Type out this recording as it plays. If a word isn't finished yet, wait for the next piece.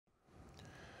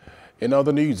In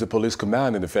other news, the police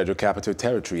command in the Federal Capital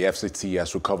Territory, FCT,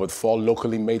 has recovered 4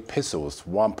 locally made pistols,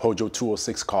 1 Peugeot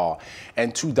 206 car,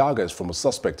 and 2 daggers from a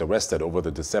suspect arrested over the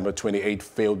December 28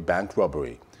 failed bank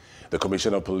robbery. The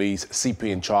Commissioner of Police, CP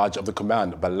in charge of the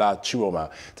command, Bala Chiroma,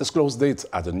 disclosed it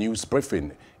at a news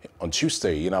briefing on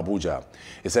Tuesday in Abuja.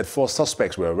 He said 4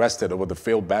 suspects were arrested over the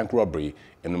failed bank robbery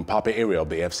in the Mpape area of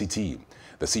the FCT.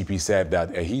 The CP said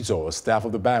that Ehizo, a staff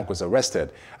of the bank, was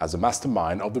arrested as the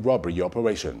mastermind of the robbery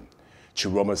operation.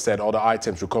 Chiroma said other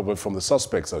items recovered from the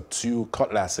suspects are 2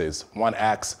 cutlasses, 1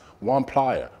 axe, 1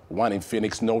 plier, 1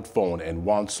 Infinix Note phone, and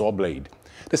 1 saw blade.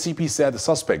 The CP said the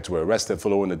suspects were arrested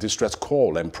following a distress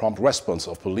call and prompt response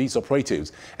of police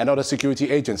operatives and other security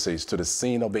agencies to the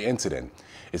scene of the incident.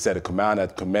 He said the command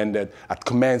had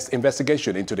commenced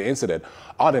investigation into the incident,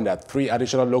 adding that 3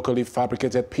 additional locally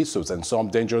fabricated pistols and some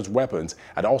dangerous weapons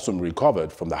had also been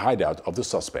recovered from the hideout of the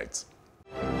suspects.